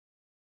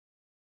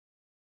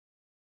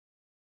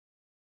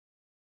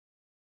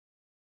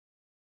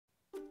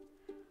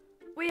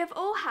We have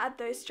all had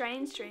those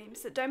strange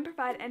dreams that don't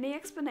provide any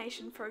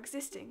explanation for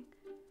existing.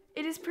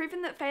 It is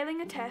proven that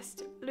failing a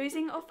test,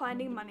 losing or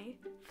finding money,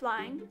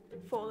 flying,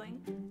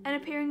 falling, and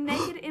appearing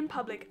naked in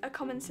public are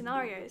common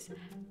scenarios,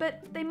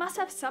 but they must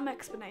have some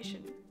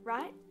explanation,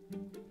 right?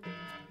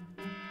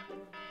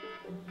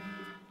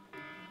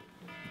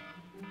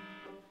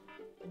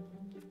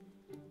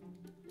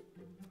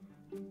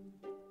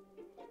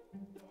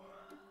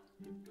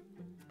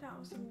 That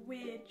was a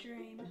weird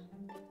dream.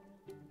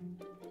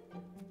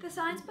 The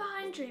science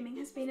behind dreaming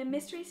has been a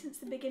mystery since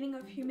the beginning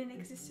of human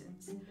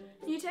existence.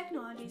 New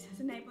technologies has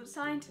enabled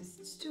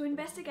scientists to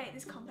investigate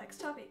this complex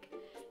topic,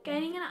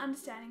 gaining an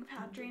understanding of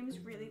how dreams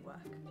really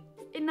work.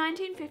 In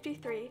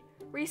 1953,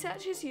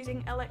 researchers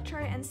using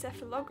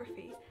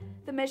electroencephalography,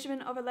 the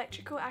measurement of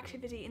electrical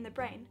activity in the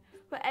brain,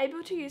 were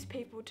able to use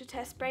people to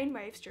test brain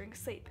waves during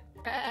sleep.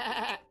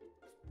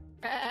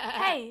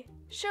 Hey,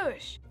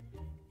 shush!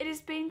 It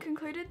has been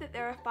concluded that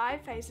there are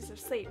 5 phases of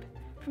sleep,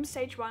 from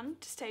stage 1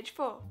 to stage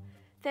 4,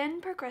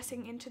 then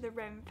progressing into the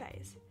REM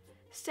phase.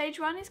 Stage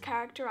 1 is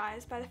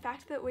characterised by the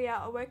fact that we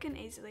are awoken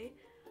easily,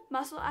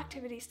 muscle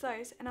activity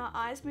slows, and our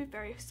eyes move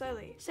very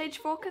slowly. Stage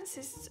 4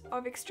 consists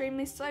of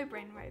extremely slow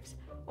brainwaves,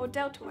 or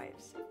delta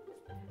waves.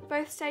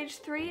 Both stage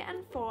 3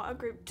 and 4 are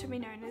grouped to be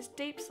known as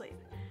deep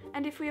sleep,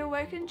 and if we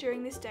awoken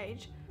during this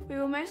stage, we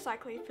will most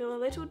likely feel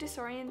a little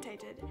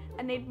disorientated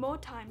and need more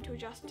time to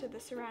adjust to the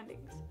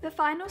surroundings. The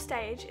final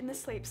stage in the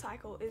sleep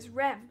cycle is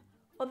REM,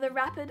 or the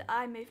rapid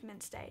eye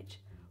movement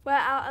stage, where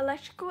our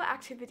electrical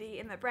activity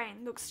in the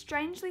brain looks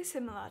strangely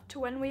similar to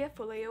when we are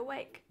fully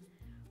awake.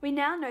 We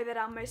now know that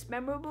our most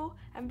memorable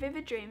and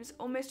vivid dreams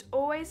almost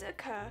always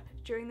occur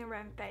during the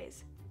REM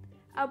phase.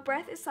 Our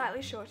breath is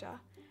slightly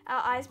shorter,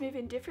 our eyes move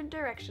in different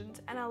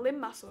directions, and our limb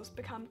muscles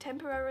become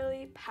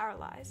temporarily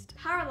paralysed.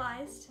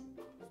 Paralysed?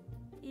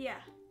 Yeah.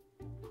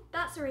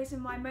 That's the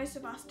reason why most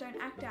of us don't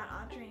act out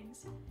our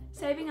dreams,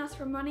 saving us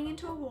from running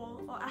into a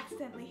wall or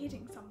accidentally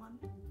hitting someone.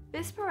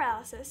 This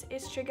paralysis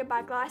is triggered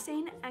by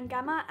glycine and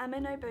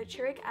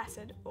gamma-aminobutyric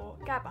acid, or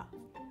GABA,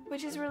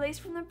 which is released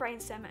from the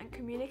brainstem and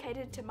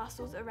communicated to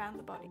muscles around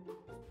the body.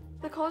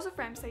 The cause of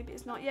REM sleep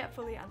is not yet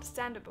fully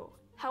understandable.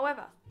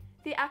 However,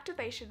 the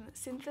activation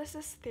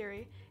synthesis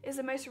theory is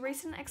the most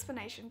recent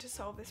explanation to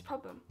solve this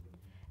problem.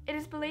 It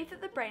is believed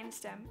that the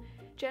brainstem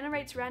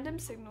generates random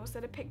signals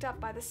that are picked up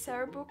by the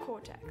cerebral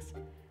cortex.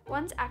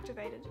 Once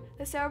activated,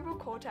 the cerebral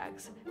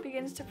cortex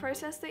begins to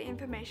process the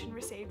information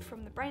received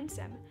from the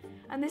brainstem,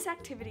 and this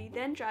activity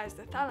then drives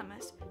the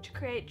thalamus to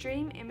create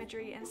dream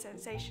imagery and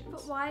sensations.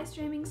 But why is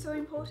dreaming so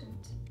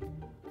important?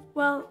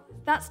 Well,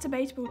 that's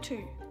debatable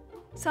too.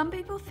 Some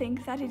people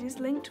think that it is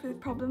linked with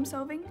problem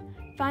solving,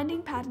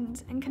 finding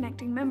patterns and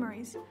connecting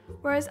memories,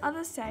 whereas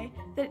others say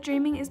that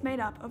dreaming is made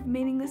up of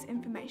meaningless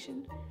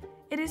information.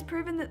 It is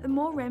proven that the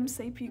more REM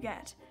sleep you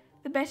get,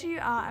 the better you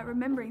are at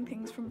remembering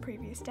things from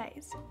previous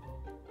days.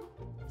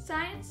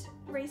 Science,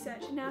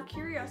 research and our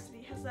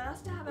curiosity has led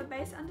us to have a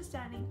base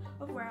understanding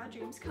of where our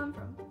dreams come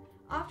from.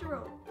 After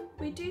all,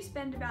 we do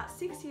spend about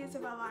 6 years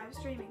of our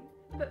lives dreaming,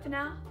 but for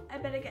now, I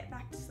better get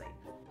back to sleep.